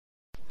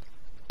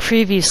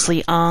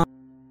Previously on.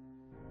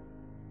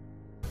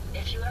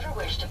 If you ever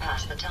wish to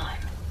pass the time,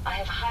 I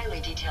have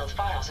highly detailed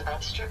files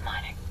about strip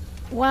mining.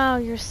 Wow,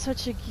 you're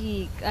such a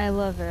geek. I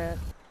love it.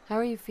 How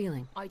are you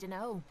feeling? I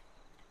dunno.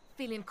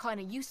 Feeling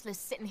kinda useless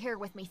sitting here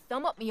with me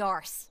thumb up me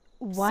arse.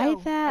 Why So,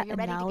 that are you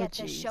ready to get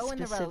analogy this show in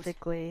the road?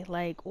 specifically?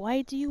 Like,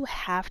 why do you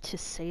have to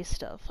say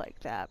stuff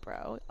like that,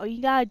 bro? All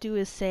you gotta do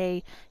is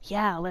say,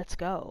 yeah, let's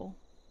go.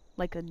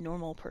 Like a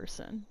normal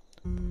person.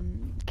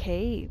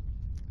 Kate.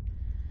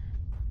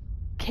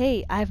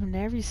 Kate, I've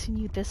never seen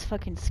you this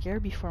fucking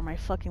scared before in my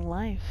fucking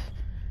life.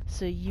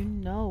 So you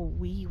know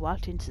we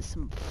walked into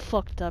some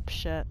fucked up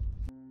shit.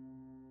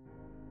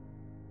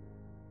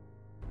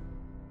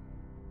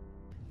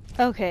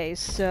 Okay,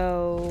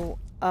 so,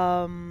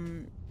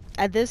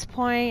 at this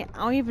point, I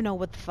don't even know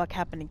what the fuck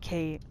happened to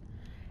Kate.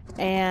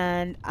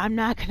 And I'm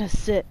not gonna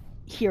sit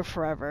here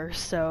forever,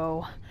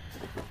 so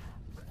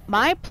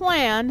my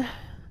plan,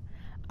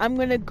 I'm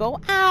gonna go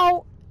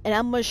out and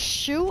I'm gonna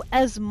shoot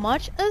as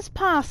much as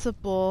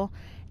possible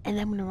and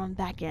I'm gonna run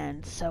back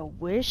in. So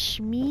wish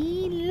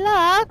me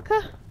luck.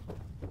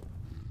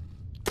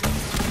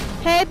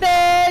 Hey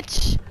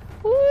bitch!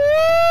 Woo!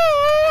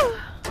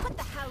 What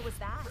the hell was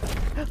that?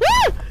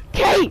 Ah!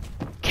 Kate!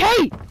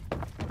 Kate!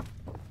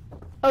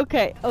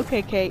 Okay,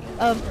 Kate.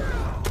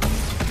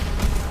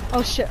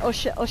 Oh shit, oh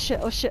shit, oh shit,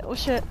 oh shit, oh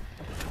shit.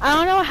 I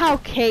don't know how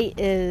Kate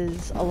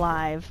is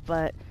alive,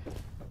 but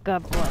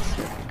God bless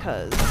her,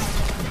 because...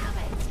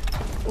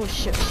 Oh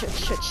shit,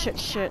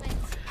 shit.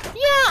 Yeah,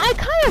 I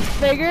kind of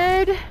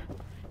figured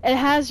it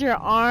has your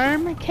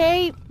arm,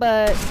 Kate,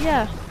 but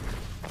yeah.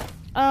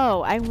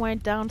 Oh, I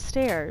went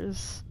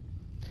downstairs.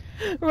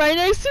 Right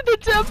next to the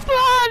dead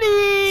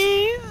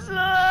bodies!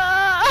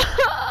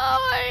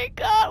 Oh my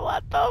god,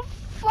 what the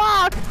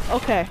fuck?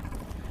 Okay.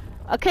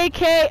 Okay,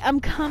 Kate,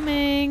 I'm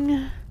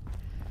coming.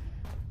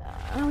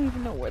 I don't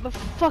even know where the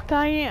fuck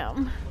I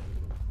am.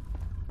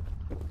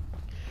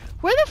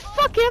 Where the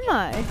fuck am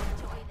I?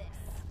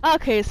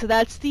 Okay, so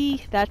that's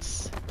the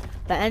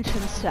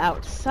entrance to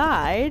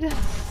outside.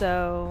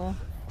 So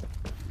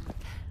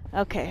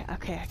okay, I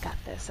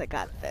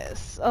got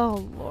this.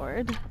 Oh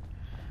lord.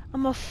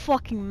 I'm a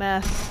fucking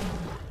mess.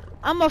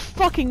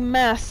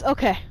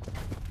 Okay.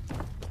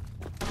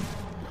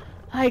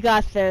 I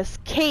got this.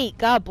 Kate,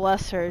 God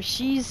bless her.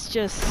 She's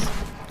just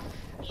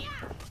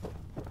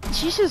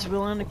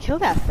willing to kill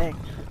that thing.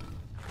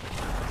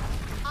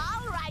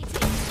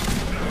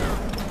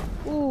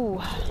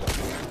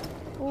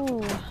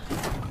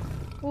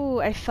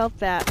 Ooh, I felt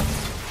that.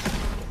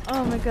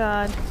 Oh my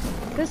god.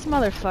 This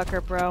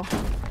motherfucker, bro.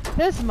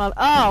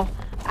 Oh,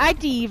 I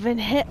didn't even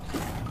hit.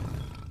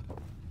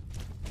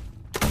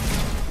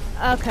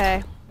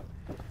 Okay.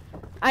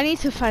 I need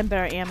to find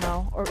better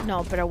ammo, or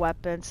no, better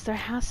weapons. There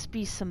has to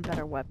be some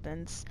better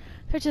weapons.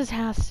 There just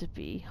has to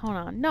be. Hold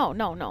on. No.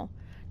 No!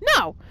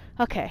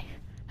 Okay.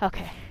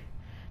 There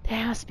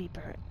has to be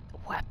better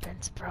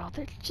weapons, bro.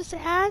 There just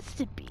has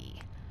to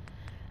be.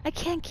 I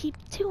can't keep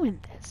doing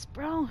this,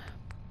 bro.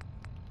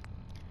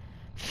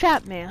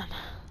 Fat man.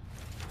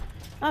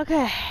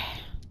 Okay.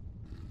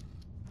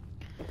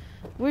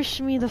 Wish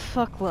me the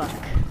fuck luck.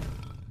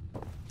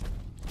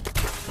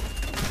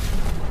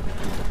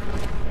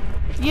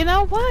 You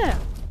know what?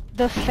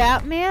 The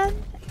fat man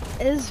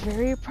is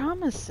very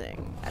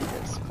promising at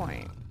this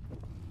point.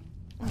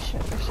 Oh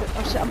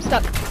shit, I'm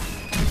stuck.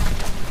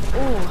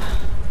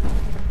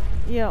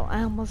 Ooh. Yo,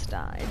 I almost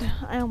died.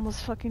 I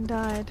almost fucking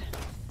died.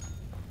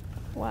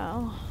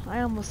 Wow, I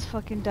almost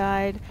fucking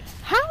died.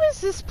 How is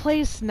this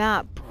place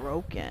not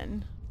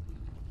broken?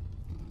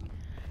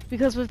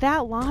 Because with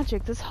that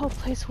logic, this whole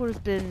place would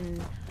have been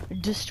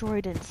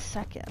destroyed in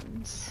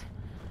seconds.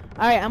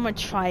 Alright, I'm gonna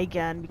try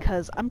again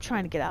because I'm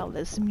trying to get out of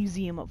this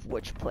Museum of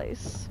Witch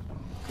place.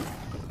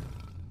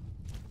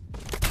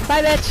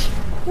 Bye, bitch!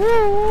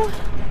 Woo!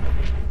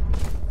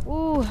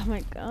 Ooh, oh my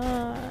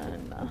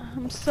god.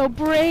 I'm so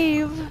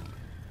brave.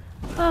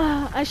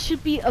 I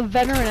should be a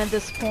veteran at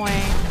this point.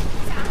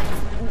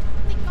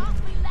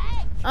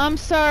 I'm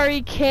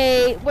sorry,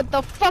 Kate. What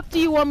the fuck do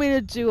you want me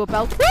to do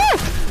about... Woo!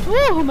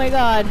 Oh my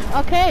god.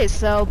 Okay,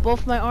 so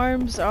both my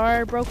arms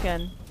are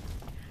broken.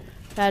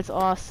 That's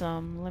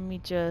awesome. Let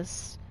me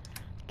just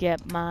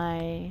get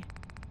my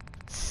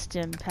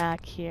stim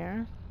pack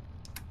here.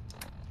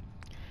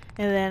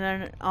 And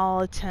then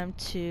I'll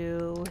attempt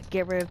to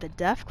get rid of the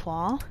death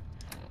claw.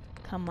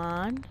 Come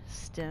on.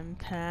 Stim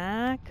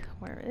pack.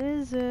 Where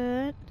is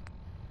it?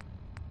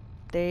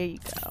 There you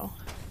go.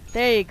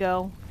 There you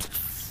go.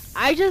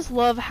 I just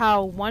love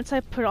how once I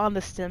put on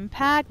the stim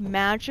pack,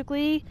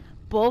 magically,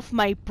 both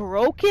my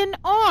broken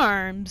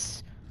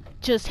arms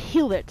just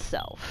heal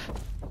itself.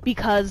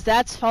 Because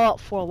that's Fallout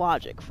 4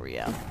 logic for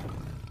you.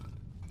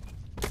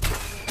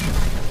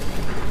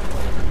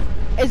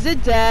 Is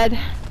it dead?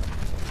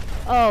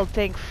 Oh,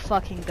 thank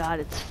fucking god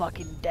it's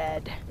fucking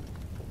dead.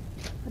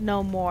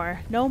 No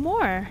more. No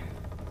more.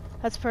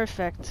 That's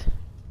perfect.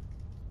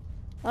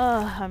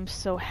 Oh, I'm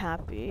so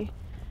happy.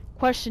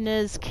 Question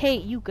is,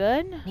 Kate, you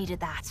good? Needed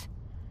that.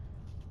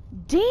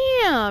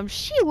 Damn,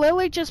 she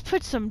literally just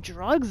put some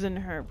drugs in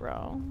her,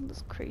 bro.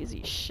 This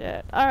crazy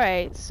shit.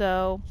 Alright,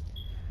 so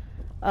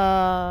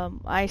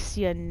I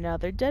see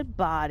another dead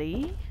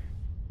body.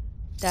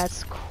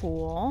 That's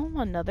cool.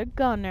 Another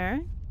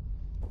gunner.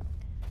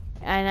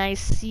 And I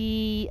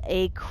see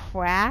a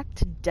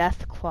cracked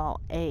Deathclaw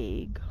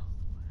egg.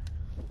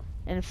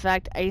 In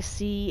fact, I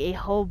see a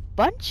whole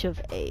bunch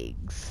of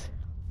eggs.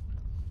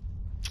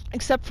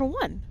 Except for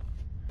one.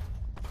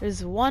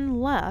 There's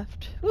one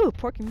left. Ooh,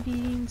 pork and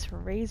beans,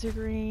 razor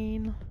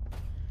green.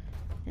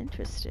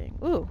 Interesting.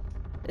 Ooh,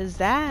 is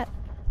that?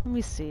 Let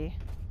me see.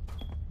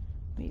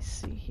 Let me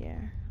see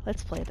here.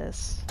 Let's play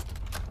this.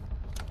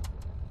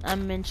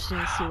 I'm interested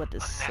to see what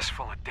this is. A nest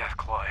full of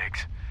Deathclaw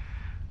eggs.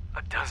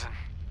 A dozen,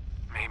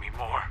 maybe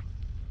more.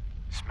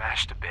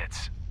 Smashed to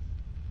bits.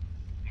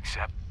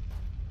 Except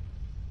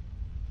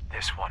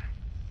this one.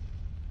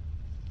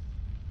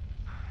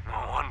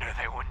 No wonder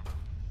they wouldn't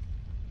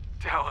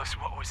tell us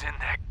what was in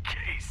that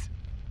case.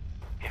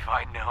 If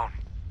I'd known,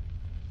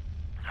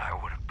 I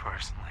would have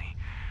personally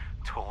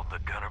told the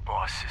gunner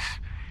bosses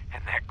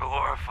and that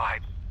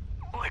glorified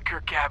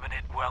liquor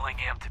cabinet in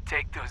Wellingham to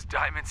take those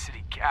Diamond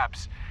City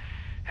caps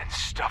and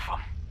stuff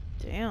them.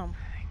 Damn.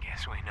 I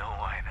guess we know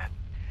why that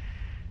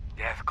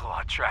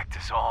Deathclaw tracked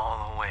us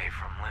all the way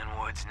from Lynn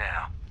Woods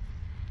now.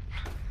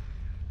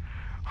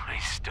 We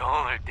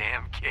stole her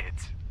damn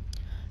kids.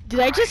 Did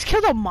I just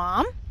kill the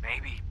mom?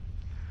 Maybe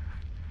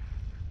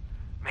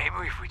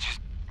if we just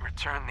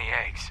return the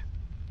eggs.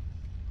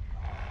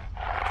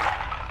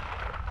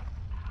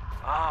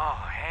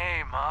 Oh,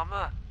 hey,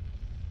 Mama.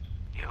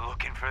 You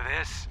looking for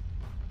this?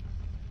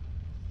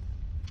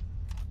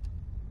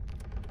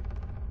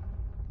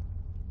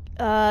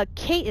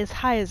 Kate is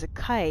high as a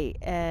kite,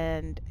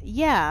 and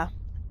yeah,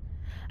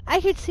 I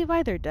could see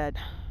why they're dead.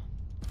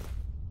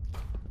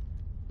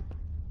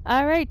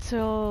 Alright,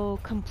 so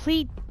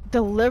complete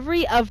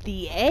delivery of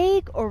the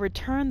egg or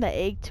return the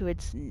egg to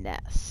its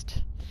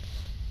nest.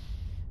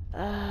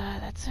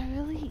 That's a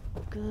really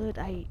good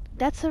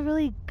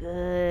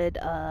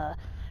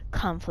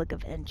conflict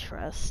of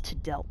interest to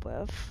deal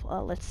with.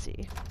 Let's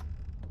see.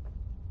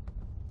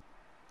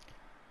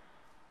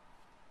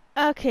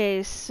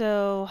 Okay,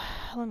 so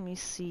let me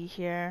see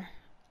here.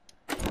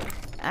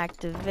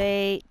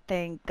 Activate.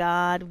 Thank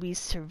God we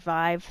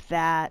survived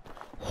that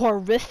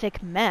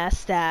horrific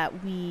mess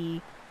that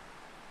we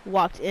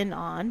walked in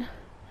on.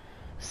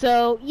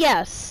 So,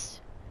 yes.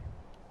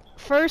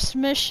 First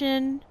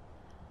mission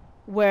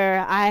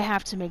where I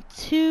have to make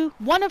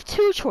one of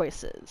two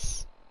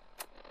choices.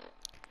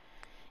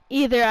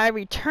 Either I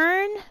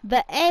return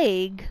the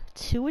egg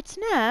to its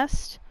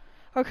nest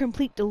or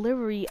complete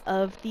delivery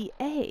of the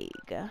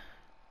egg.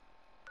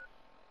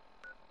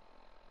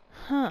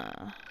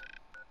 Huh.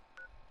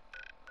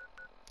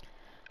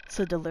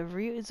 So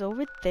delivery is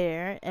over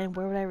there, and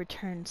where would I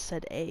return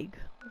said egg?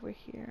 Over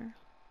here.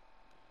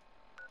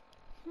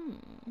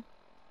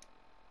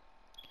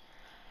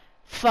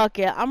 Fuck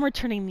it, I'm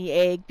returning the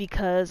egg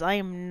because I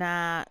am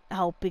not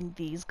helping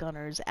these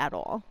gunners at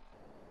all.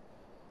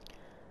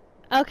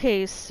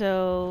 Okay,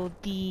 so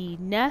the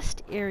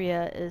nest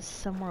area is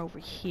somewhere over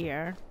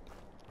here.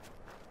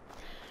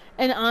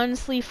 And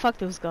honestly, fuck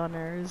those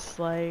gunners.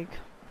 Like,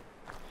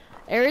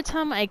 every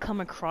time I come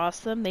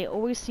across them, they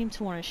always seem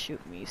to want to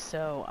shoot me,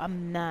 so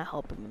I'm not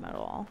helping them at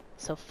all.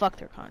 So fuck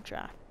their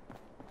contract.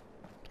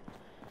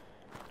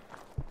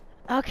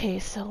 Okay,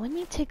 so let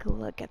me take a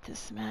look at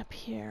this map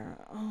here.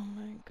 Oh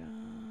my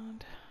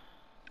god.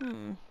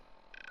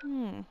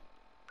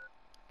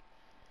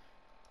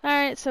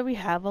 Alright, so we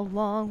have a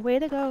long way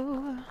to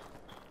go.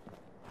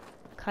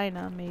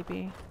 Kinda,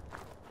 maybe.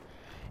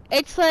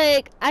 It's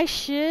like,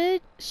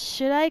 should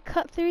I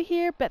cut through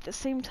here? But at the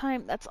same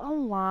time, that's a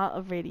lot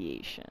of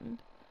radiation.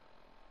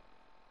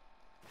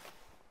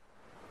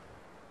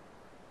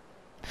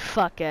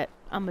 Fuck it.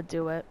 I'ma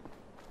do it.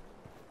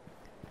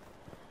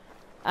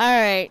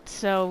 Alright,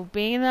 so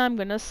being that I'm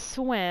gonna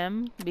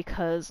swim,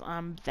 because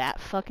I'm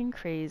that fucking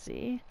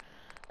crazy,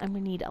 I'm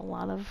gonna need a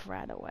lot of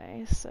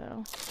RadAway,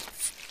 so.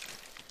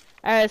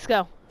 Alright, let's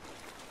go.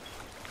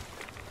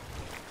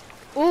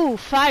 Ooh,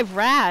 5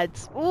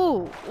 rads.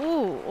 Ooh,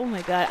 oh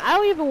my god. I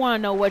don't even want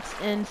to know what's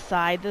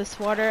inside this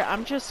water.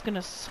 I'm just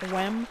gonna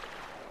swim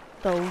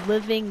the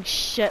living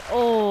shit.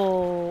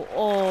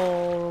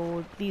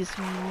 Oh, these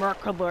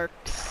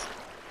Merkalurks.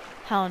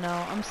 Hell no,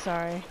 I'm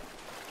sorry.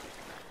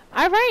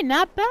 Alright,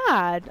 not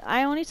bad.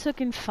 I only took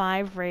in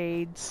 5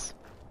 raids.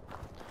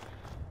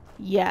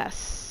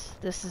 Yes,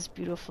 this is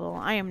beautiful.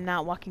 I am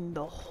not walking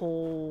the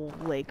whole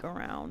lake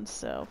around,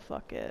 so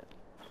fuck it.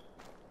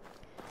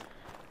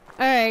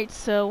 Alright,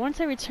 so once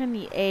I return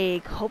the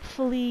egg,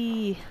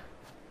 hopefully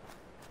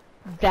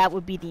that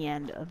would be the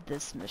end of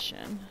this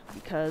mission.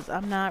 Because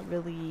I'm not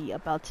really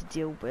about to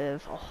deal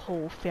with a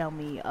whole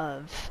family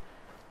of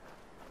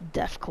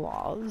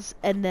Deathclaws,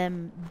 and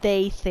then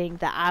they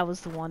think that I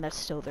was the one that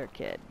stole their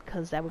kid,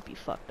 because that would be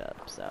fucked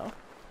up, so.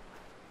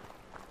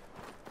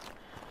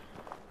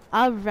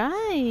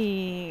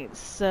 Alright,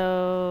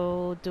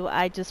 so do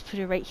I just put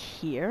it right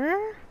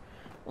here?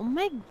 Oh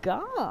my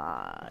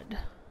god.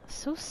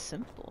 So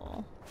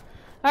simple.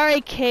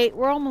 Alright, Kate,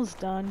 we're almost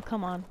done.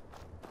 Come on.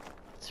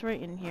 It's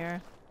right in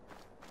here.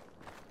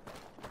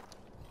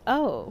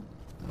 Oh.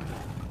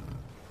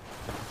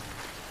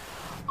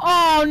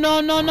 Oh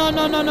no no no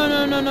no no no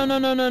no no no no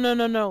no no no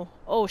no no.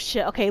 Oh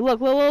shit. Okay, look.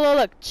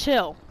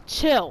 Chill.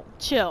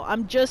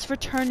 I'm just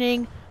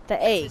returning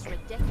the egg. This is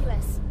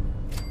ridiculous.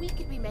 We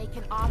could be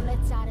making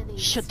omelets out of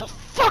these. Shut the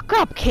fuck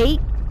up,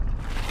 Kate.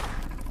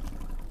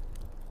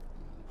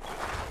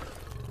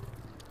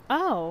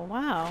 Oh,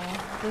 wow.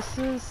 This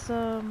is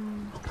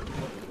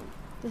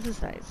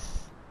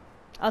nice.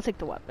 I'll take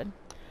the weapon.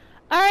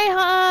 Alright,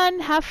 hon.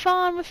 Have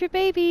fun with your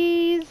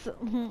babies.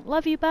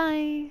 Love you.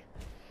 Bye.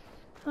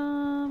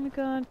 Oh my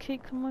god.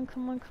 Kate, come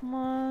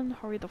on.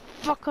 Hurry the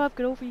fuck up.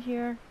 Get over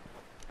here.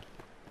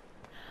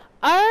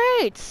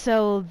 Alright,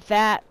 so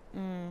that...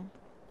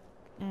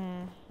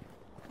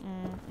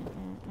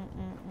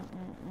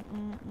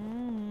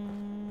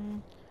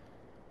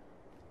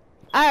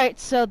 Alright,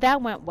 so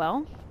that went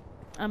well.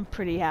 I'm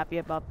pretty happy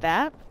about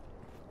that.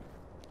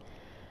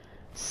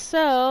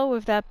 So,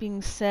 with that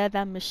being said,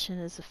 that mission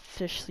is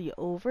officially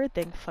over.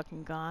 Thank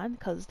fucking God,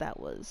 because that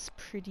was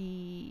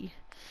pretty...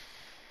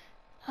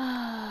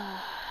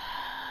 that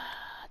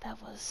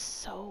was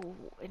so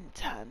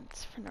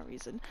intense for no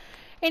reason.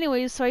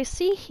 Anyways, so I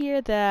see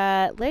here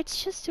that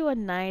let's just do a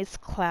nice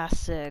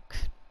classic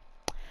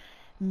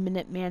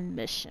Minuteman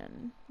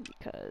mission,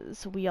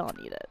 because we all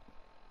need it.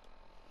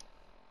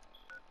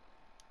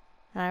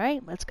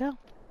 Alright, let's go.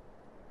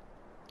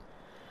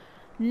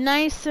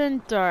 Nice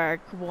and dark.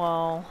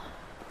 Well,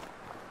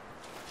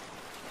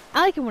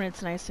 I like it when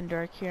it's nice and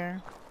dark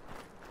here.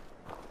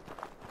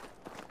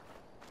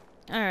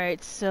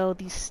 Alright, so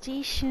the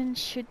station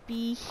should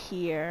be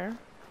here,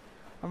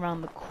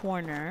 around the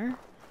corner.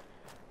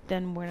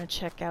 Then we're gonna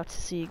check out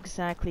to see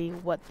exactly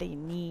what they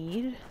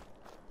need.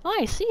 Oh,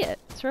 I see it.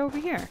 It's right over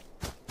here.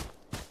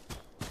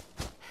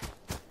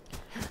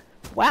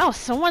 Wow,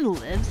 someone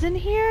lives in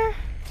here?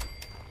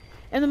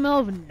 In the middle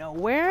of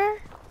nowhere?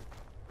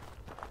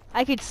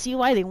 I could see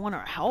why they want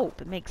our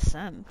help. It makes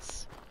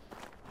sense.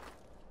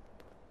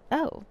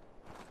 Oh.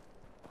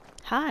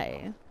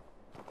 Hi.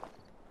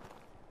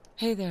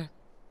 Hey there.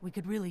 We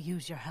could really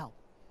use your help.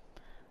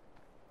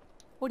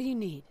 What do you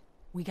need?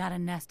 We got a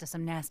nest of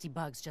some nasty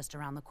bugs just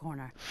around the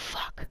corner.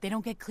 Fuck. If they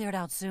don't get cleared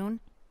out soon,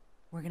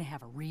 we're gonna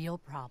have a real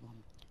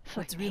problem.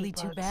 What's really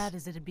too bad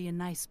is it'd be a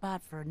nice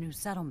spot for a new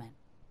settlement.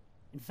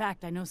 In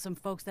fact, I know some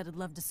folks that'd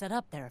love to set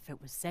up there if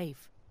it was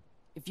safe.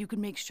 If you could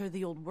make sure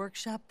the old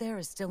workshop there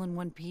is still in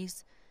one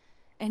piece,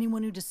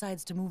 anyone who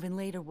decides to move in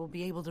later will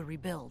be able to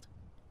rebuild.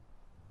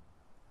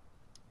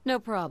 No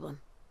problem.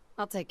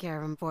 I'll take care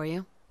of him for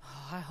you.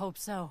 Oh, I hope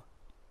so.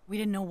 We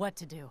didn't know what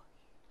to do.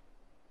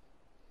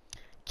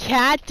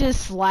 Cat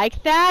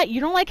dislike that? You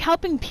don't like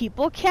helping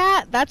people,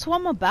 Cat? That's what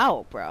I'm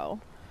about,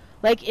 bro.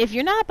 Like, if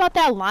you're not about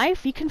that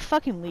life, you can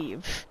fucking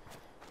leave.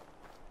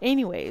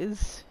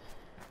 Anyways.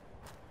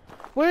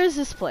 Where is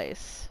this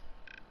place?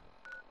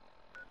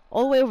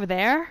 All the way over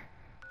there?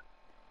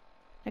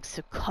 Next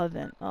to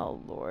Coven.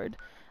 Oh, Lord.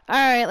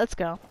 Alright, let's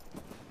go.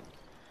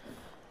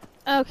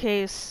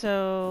 Okay,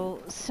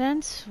 so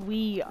since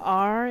we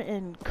are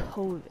in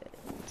COVID,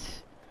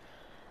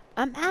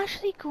 I'm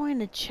actually going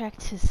to check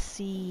to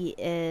see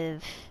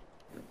if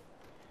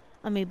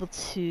I'm able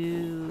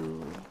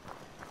to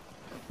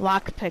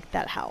lockpick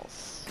that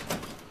house.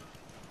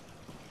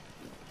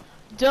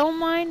 Don't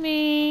mind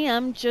me,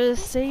 I'm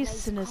just a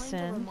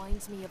citizen.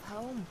 Reminds me of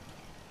home.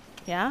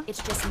 Yeah?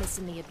 It's just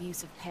missing the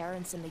abusive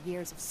parents and the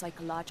years of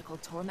psychological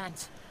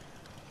torment.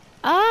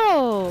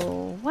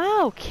 Oh,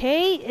 wow,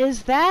 Kate,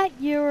 is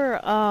that your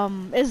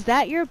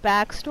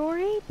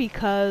backstory?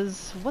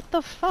 Because, what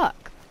the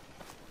fuck?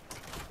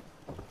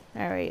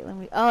 Alright, let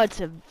me, oh,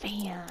 it's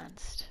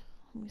advanced.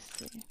 Let me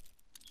see.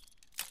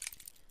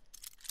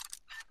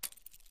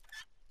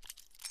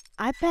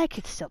 I bet I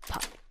could still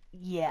pop.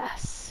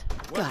 Yes.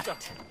 Got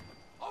it.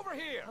 Over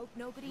here. Hope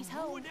nobody's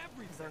home,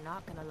 'cause they're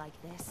not gonna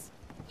like this.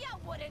 You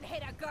wouldn't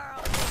hit a girl.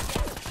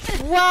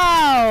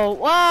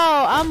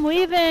 Whoa, I'm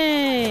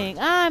leaving.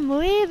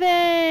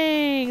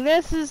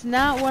 This is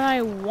not what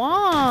I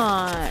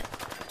want.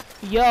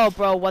 Yo,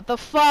 bro, what the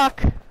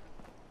fuck?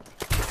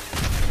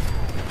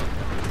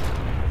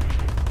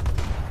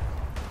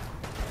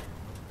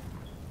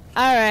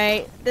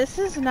 Alright, this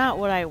is not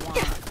what I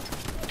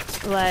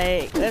want.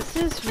 Like, this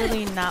is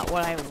really not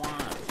what I want.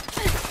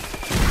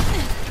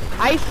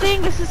 I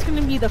think this is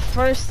gonna be the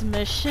first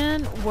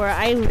mission where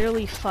I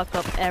literally fuck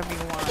up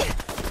everyone.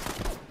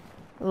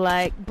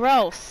 Like,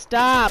 bro,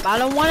 stop. I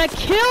don't want to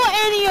kill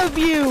any of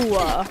you.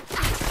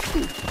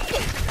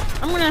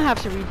 I'm gonna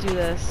have to redo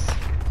this.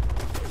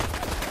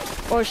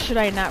 Or should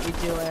I not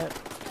redo it?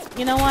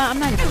 You know what? I'm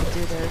not gonna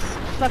do this.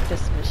 Fuck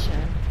this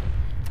mission.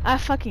 I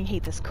fucking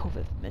hate this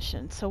COVID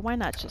mission, so why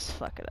not just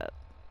fuck it up?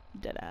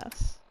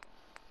 Deadass.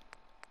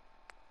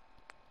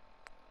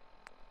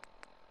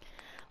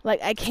 Like,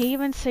 I can't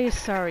even say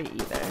sorry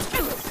either.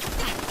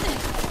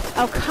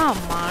 Oh, come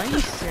on. Are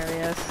you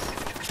serious?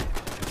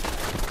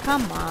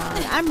 Come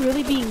on. I'm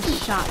really being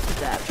shot to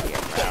death here,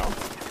 bro.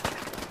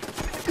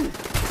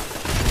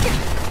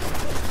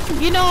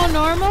 You know,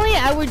 normally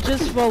I would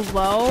just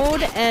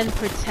reload and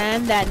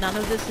pretend that none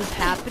of this is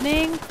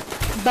happening,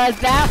 but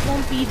that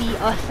won't be the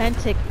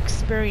authentic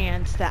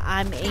experience that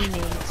I'm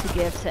aiming to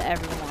give to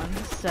everyone,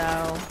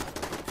 so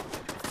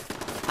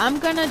I'm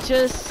gonna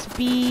just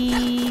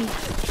be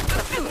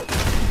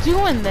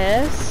doing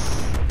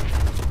this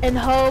in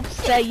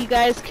hopes that you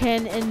guys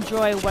can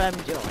enjoy what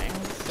I'm doing,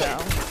 so.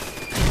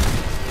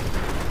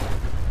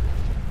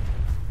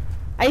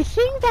 I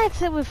think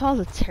that's it with all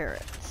the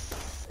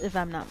turrets, if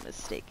I'm not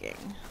mistaken.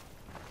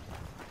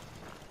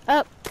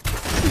 Oh.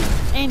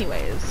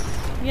 Anyways.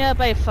 Yep,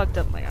 I fucked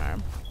up my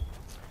arm.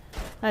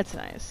 That's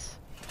nice.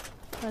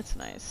 That's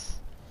nice.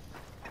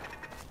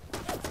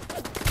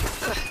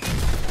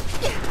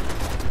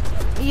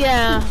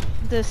 Yeah,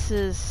 this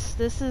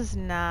is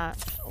not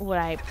what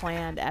I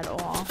planned at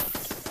all.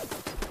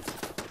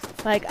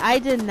 Like, I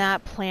did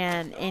not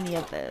plan any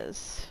of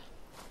this.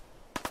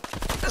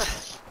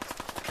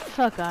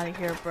 Fuck out of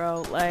here,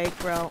 bro. Like,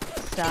 bro,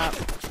 stop.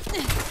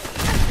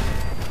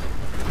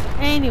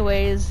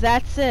 Anyways,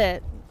 that's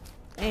it.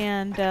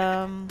 And,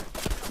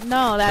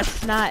 no,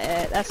 that's not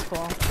it. That's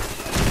cool.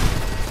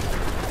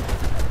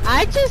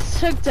 I just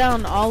took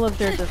down all of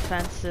their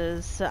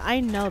defenses, so I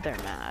know they're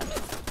mad.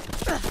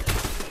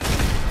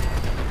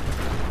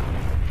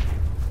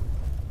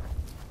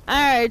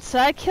 Alright, so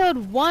I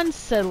killed one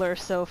settler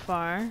so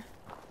far.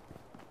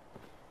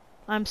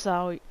 I'm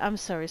sorry,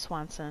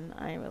 Swanson.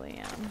 I really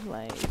am.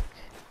 Like,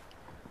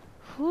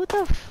 who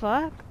the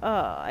fuck?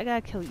 Oh, I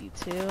gotta kill you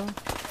too.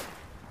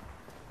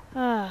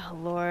 Oh,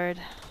 Lord.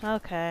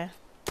 Okay.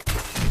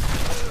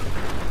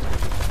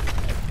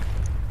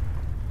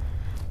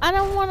 I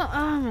don't wanna.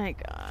 Oh my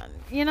god.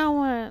 You know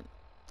what?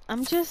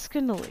 I'm just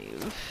gonna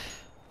leave.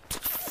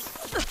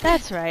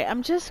 That's right.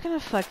 I'm just gonna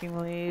fucking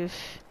leave.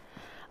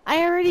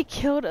 I already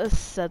killed a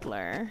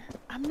settler.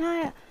 I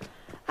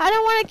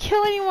don't want to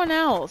kill anyone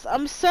else.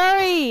 I'm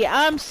sorry.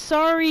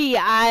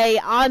 I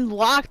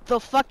unlocked the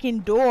fucking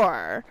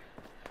door.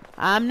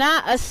 I'm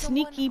not a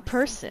sneaky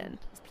person.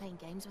 Playing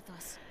games with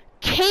us.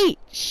 Kate,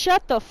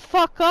 shut the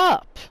fuck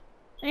up.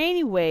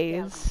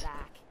 Anyways.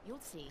 You'll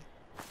see.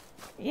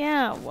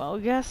 Yeah, well,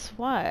 guess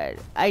what?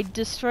 I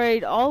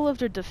destroyed all of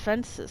their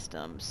defense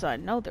systems, so I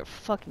know they're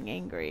fucking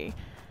angry.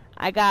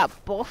 I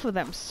got both of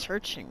them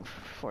searching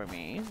for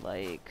me,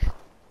 like.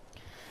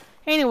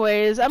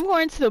 Anyways, I'm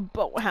going to the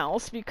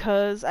boathouse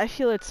because I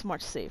feel it's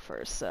much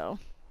safer, so.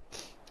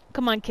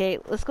 Come on,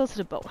 Kate, let's go to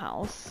the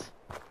boathouse.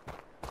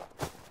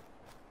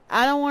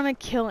 I don't want to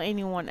kill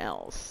anyone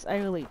else. I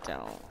really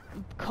don't.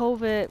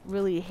 COVID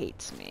really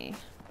hates me.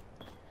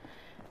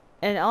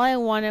 And all I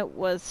wanted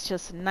was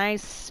just a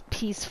nice,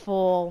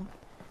 peaceful,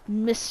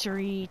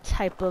 mystery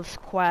type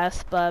of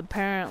quest, but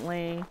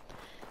apparently,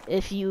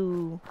 if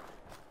you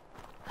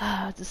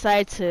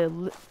decide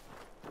to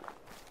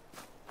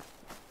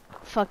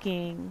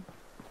fucking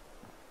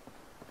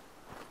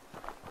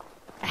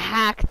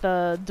hack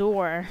the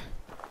door,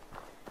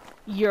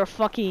 you're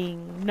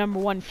fucking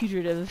 #1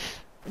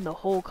 fugitive in the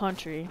whole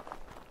country.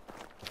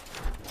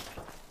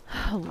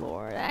 Oh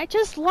Lord, I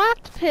just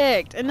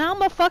lockpicked and now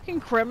I'm a fucking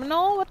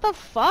criminal? What the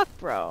fuck,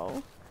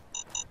 bro?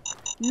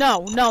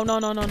 No.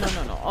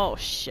 Oh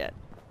shit.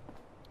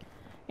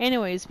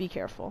 Anyways, be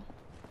careful.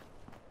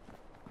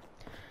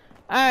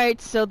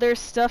 Alright, so there's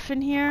stuff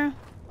in here.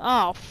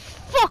 Oh,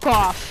 fuck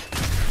off!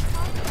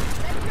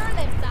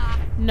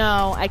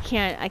 No, I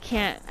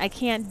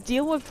can't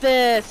deal with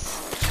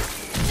this.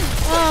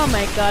 Oh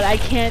my god, I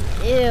can't.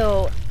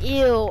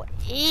 Ew.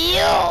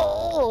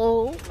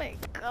 Oh my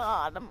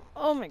god.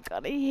 Oh my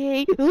god,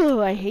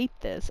 I hate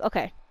this.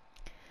 Okay.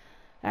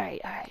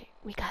 Alright,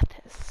 we got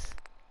this.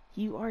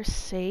 You are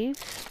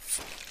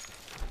safe.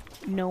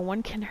 No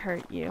one can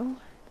hurt you.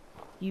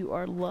 You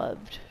are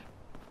loved.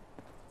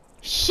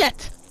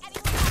 Shit!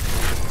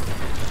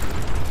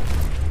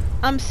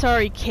 I'm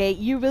sorry, Kate.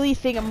 You really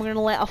think I'm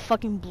gonna let a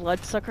fucking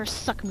bloodsucker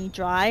suck me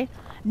dry?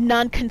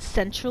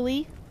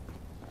 Non-consensually?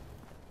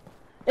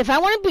 If I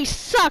want to be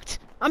sucked,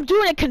 I'm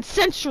doing it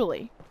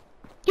consensually.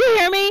 You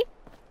hear me?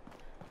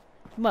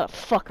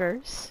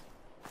 Motherfuckers.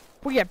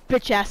 Where your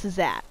bitch asses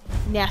at?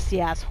 Nasty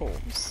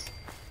assholes.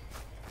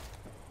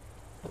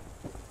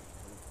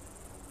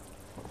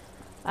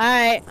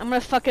 Alright, I'm gonna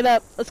fuck it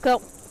up. Let's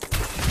go.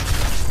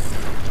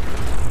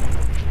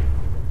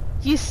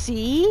 You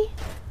see?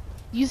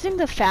 Using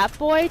the Fat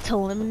Boy to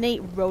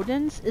eliminate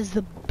rodents is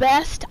the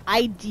best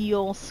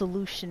ideal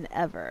solution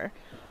ever.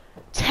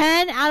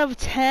 10 out of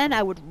 10,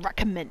 I would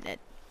recommend it.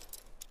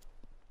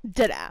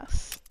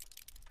 Deadass.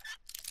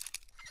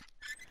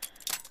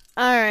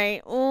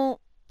 Alright, well,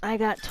 I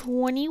got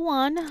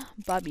 21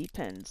 bobby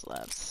pins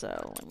left,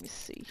 so let me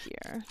see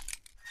here.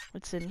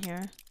 What's in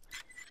here?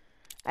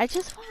 I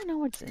just want to know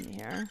what's in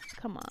here.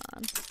 Come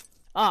on.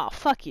 Oh,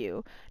 fuck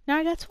you. Now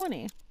I got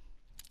 20.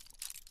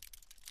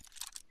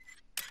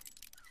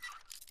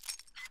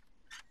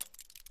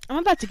 I'm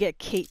about to get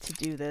Kate to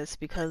do this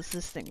because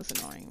this thing's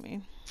annoying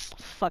me.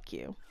 Fuck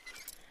you.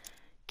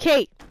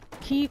 Kate,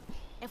 can If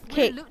we're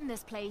Kate. looting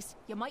this place,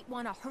 you might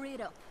want to hurry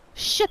it up.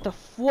 Shit the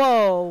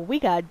whoa, we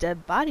got a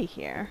dead body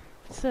here.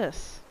 What's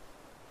this?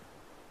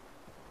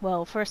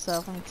 Well, first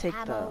off, let me take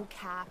Ammo,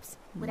 caps,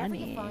 whatever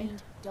money. you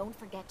find, don't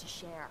forget to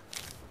share.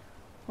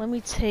 Let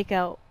me take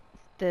out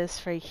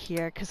this right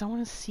here, because I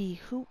want to see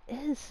who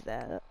is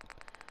that?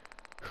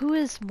 Who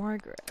is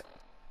Margaret?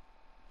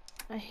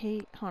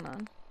 Hold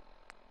on.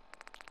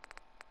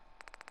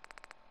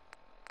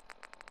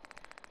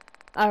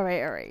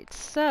 Alright,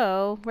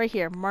 so, right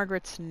here,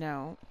 Margaret's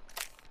note.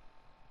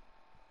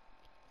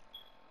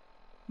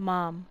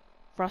 Mom,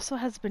 Russell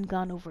has been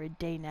gone over a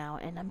day now,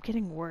 and I'm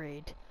getting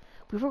worried.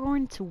 We were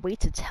going to wait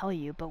to tell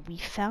you, but we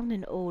found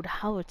an old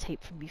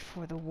holotape from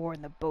before the war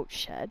in the boat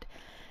shed.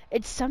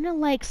 It sounded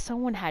like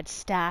someone had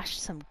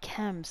stashed some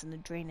chems in the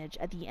drainage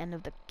at the end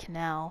of the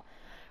canal.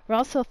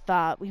 Russell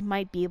thought we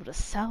might be able to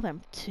sell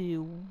them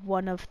to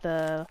one of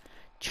the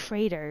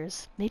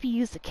traders, maybe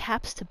use the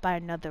caps to buy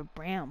another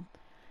Bram.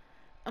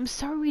 I'm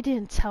sorry we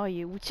didn't tell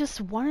you, we just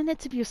wanted it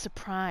to be a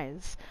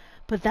surprise.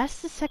 But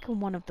that's the second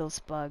one of those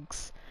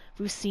bugs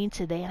we've seen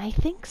today, and I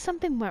think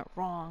something went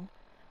wrong.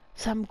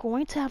 So I'm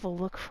going to have a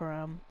look for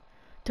him.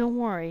 Don't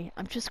worry,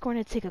 I'm just going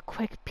to take a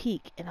quick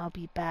peek and I'll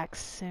be back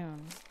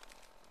soon.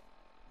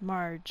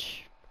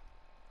 Marge.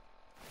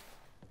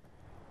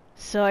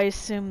 So I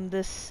assume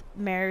this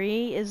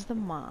Mary is the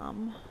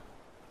mom.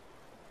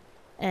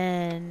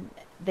 And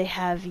they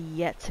have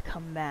yet to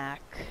come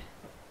back.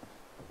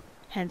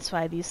 Hence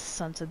why these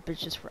sons of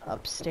bitches were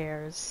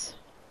upstairs.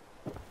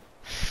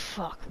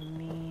 Fuck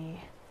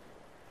me.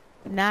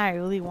 Now I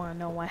really want to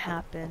know what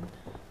happened.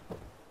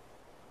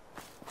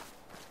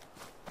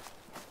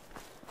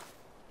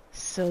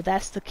 So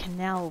that's the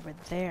canal over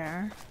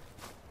there.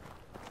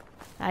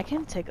 I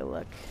can take a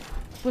look.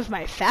 With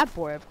my fat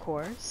boy, of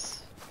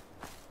course.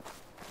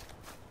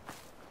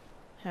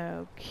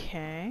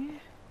 Okay.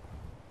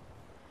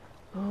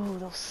 Oh,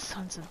 those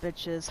sons of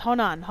bitches. Hold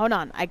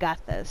on. I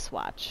got this.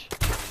 Watch.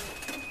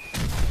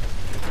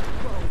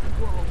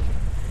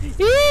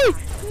 Eee!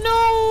 No!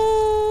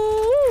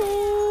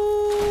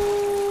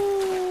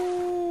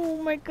 Oh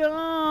my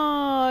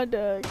god.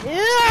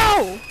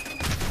 Ew!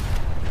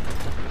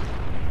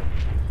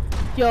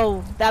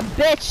 Yo, that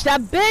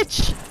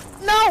bitch!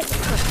 No!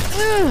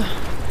 Ugh.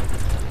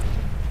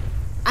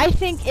 I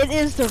think it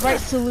is the right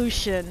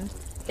solution.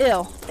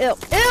 Ew.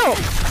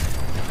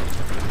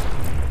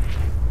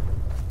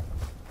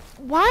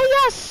 Why are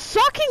y'all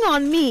sucking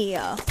on me?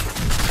 Oh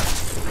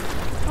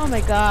my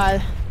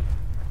god.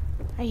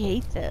 I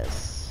hate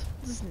this.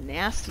 This is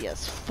nasty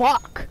as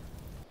fuck.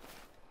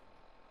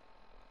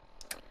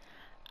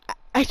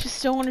 I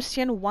just don't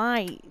understand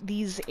why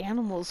these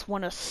animals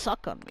want to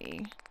suck on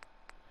me.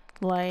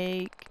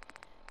 Like,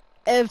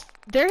 if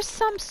there's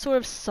some sort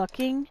of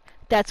sucking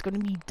that's going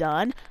to be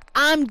done,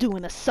 I'm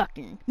doing the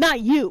sucking,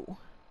 not you.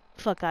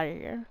 Fuck out of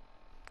here.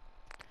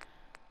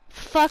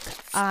 Fuck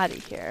out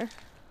of here.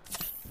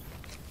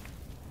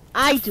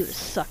 I do the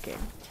sucking.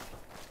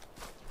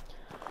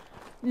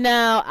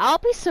 Now, I'll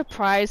be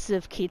surprised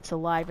if Kate's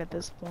alive at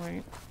this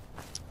point,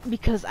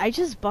 because I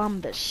just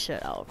bombed the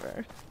shit out of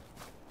her.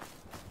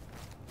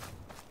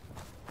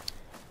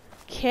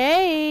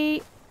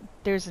 Kate!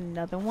 There's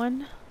another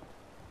one.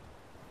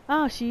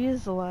 Oh, she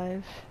is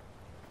alive.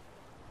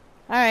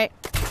 Alright.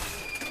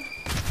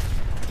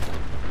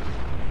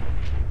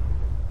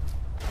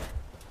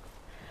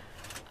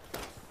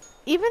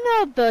 Even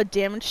though the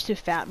damage to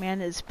Fat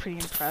Man is pretty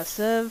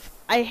impressive,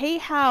 I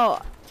hate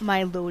how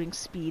my loading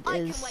speed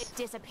is...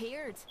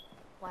 disappeared.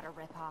 What a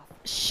ripoff.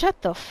 Shut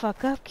the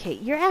fuck up,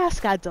 Kate. Your ass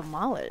got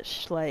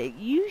demolished. Like,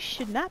 you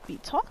should not be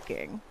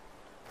talking.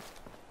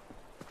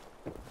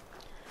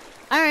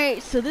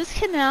 Alright, so this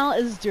canal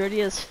is dirty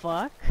as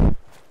fuck.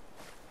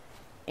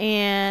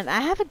 And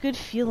I have a good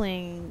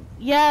feeling...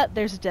 Yeah,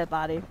 there's a dead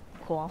body.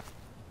 Cool.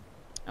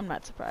 I'm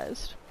not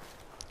surprised.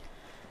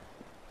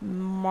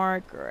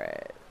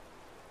 Margaret.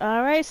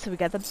 Alright, so we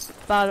got the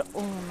bottle.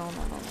 Oh,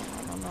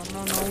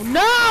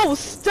 no!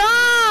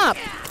 Stop!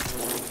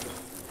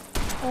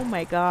 Oh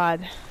my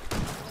god.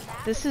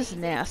 This is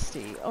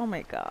nasty. Oh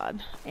my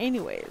god.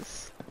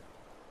 Anyways.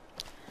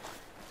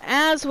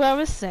 As what I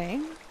was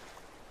saying.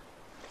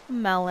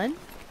 Melon.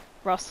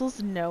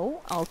 Russell's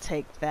note. I'll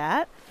take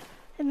that.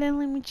 And then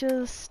let me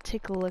just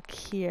take a look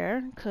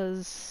here,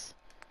 because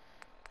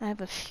I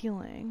have a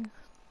feeling.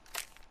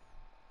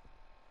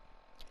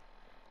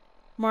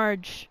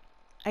 Marge,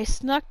 I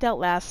snuck out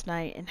last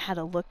night and had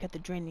a look at the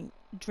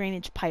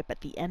drainage pipe at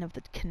the end of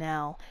the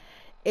canal.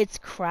 It's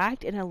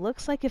cracked and it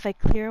looks like if I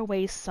clear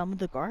away some of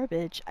the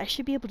garbage, I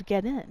should be able to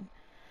get in.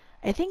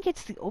 I think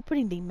it's the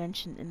opening they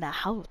mentioned in that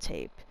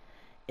holotape.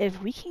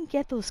 If we can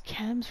get those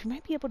chems, we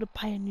might be able to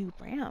buy a new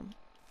Bram.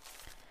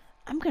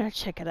 I'm gonna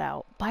check it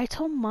out, but I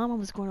told Mom I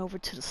was going over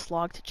to the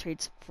slog to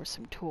trade for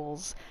some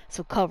tools,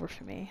 so cover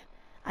for me.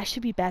 I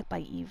should be back by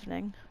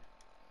evening.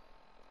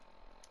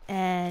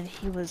 And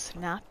he was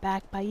not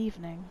back by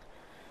evening.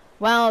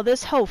 Well,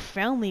 this whole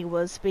family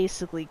was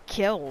basically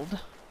killed.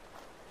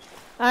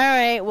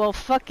 Alright, well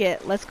fuck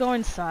it, let's go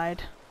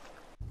inside.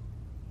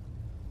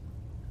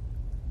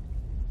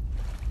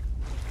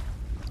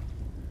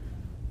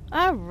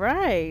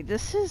 Alright,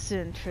 this is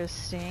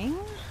interesting.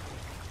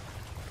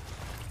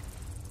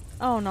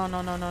 Oh, no,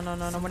 no, no, no, no,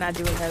 no, no, we're not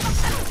doing this.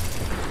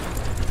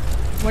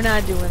 We're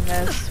not doing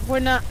this. We're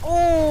not.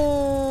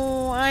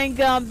 Oh, I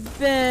got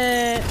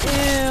bit.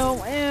 Ew,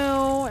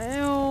 ew,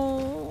 ew.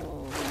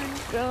 Oh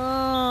my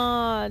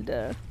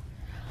god.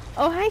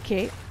 Oh, hi,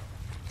 Kate.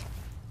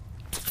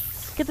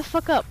 Get the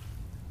fuck up.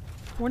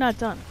 We're not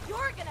done.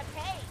 You're gonna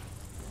pay.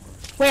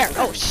 Where?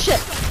 Oh, shit.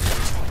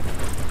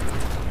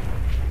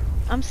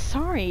 I'm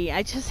sorry.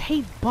 I just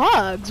hate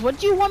bugs. What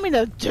do you want me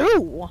to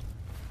do?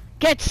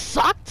 Get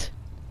sucked?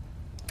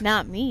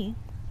 Not me.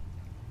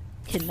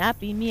 Cannot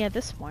be me at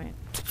this point.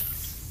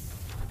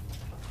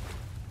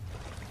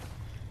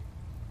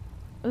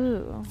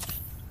 Ooh.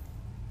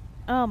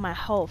 Oh, my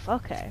health.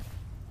 Okay.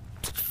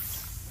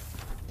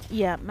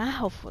 Yeah, my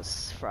health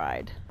was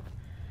fried.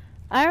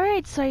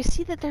 Alright, so I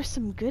see that there's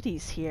some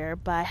goodies here,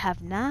 but I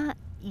have not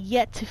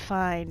yet to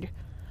find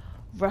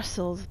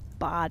Russell's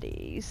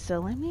body. So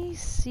let me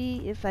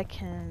see if I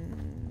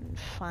can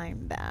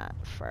find that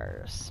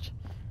first.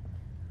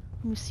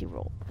 Let me see.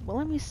 Well,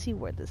 let me see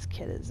where this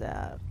kid is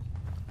at.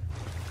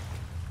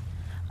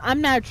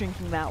 I'm not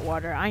drinking that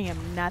water. I am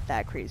not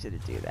that crazy to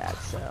do that,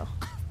 so.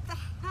 The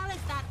hell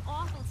is that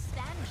awful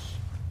stench?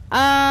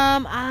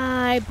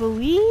 I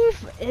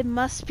believe it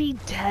must be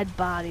dead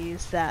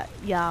bodies that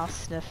y'all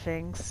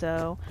sniffing,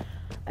 so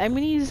I'm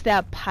gonna use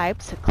that pipe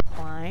to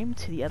climb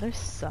to the other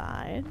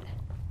side.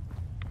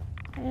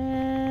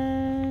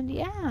 And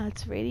yeah,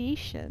 it's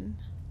radiation.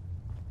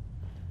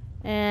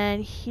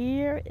 And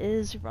here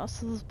is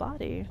Russell's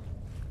body.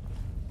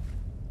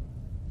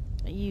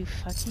 Are you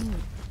fucking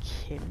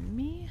kidding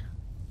me?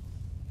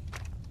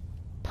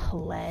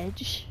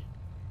 Pledge.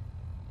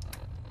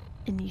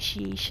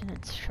 Initiation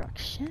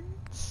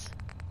instructions?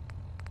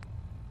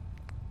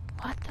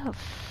 What the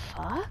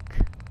fuck?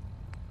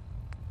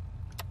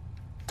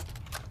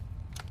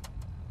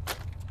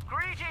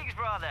 Greetings,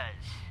 brothers!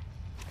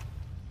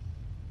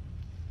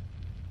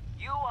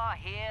 You are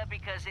here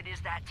because it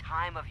is that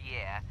time of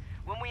year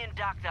when we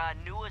induct our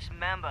newest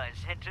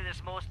members into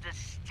this most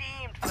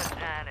esteemed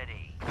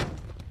fraternity.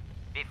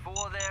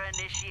 Before their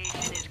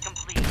initiation is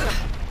complete,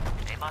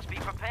 they must be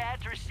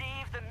prepared to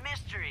receive the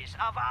mysteries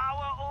of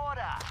our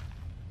order.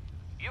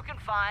 You can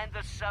find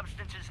the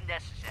substances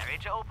necessary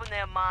to open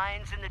their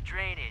minds in the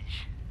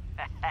drainage,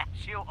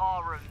 as you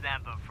all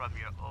remember from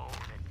your own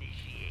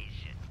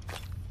initiation.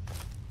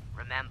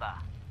 Remember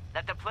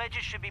that the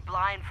pledges should be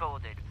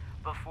blindfolded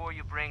before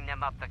you bring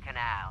them up the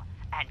canal,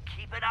 and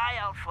keep an eye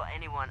out for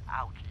anyone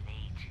out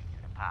late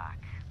in the park.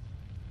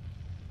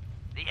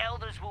 The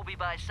elders will be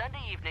by Sunday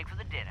evening for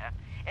the dinner,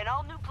 and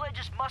all new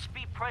pledges must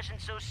be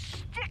present, so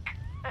stick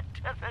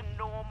to the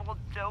normal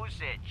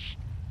dosage.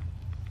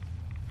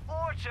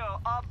 Orto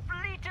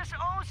oblitus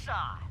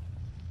osa.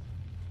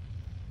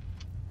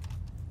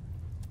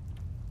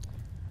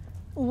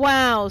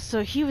 Wow,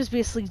 so he was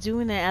basically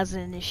doing it as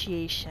an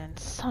initiation.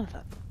 Son of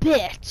a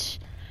bitch.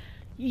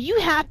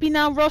 You happy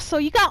now, Russell?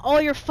 You got all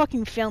your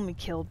fucking family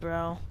killed,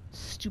 bro.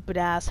 Stupid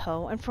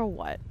asshole. And for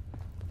what?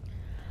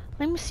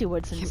 Let me see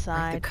what's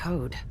inside. Can't break the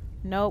code.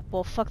 Nope,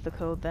 well fuck the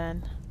code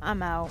then.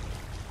 I'm out.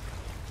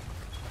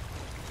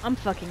 I'm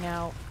fucking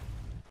out.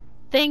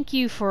 Thank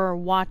you for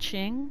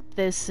watching.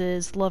 This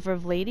is Lover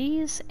of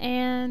Ladies,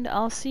 and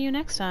I'll see you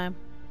next time.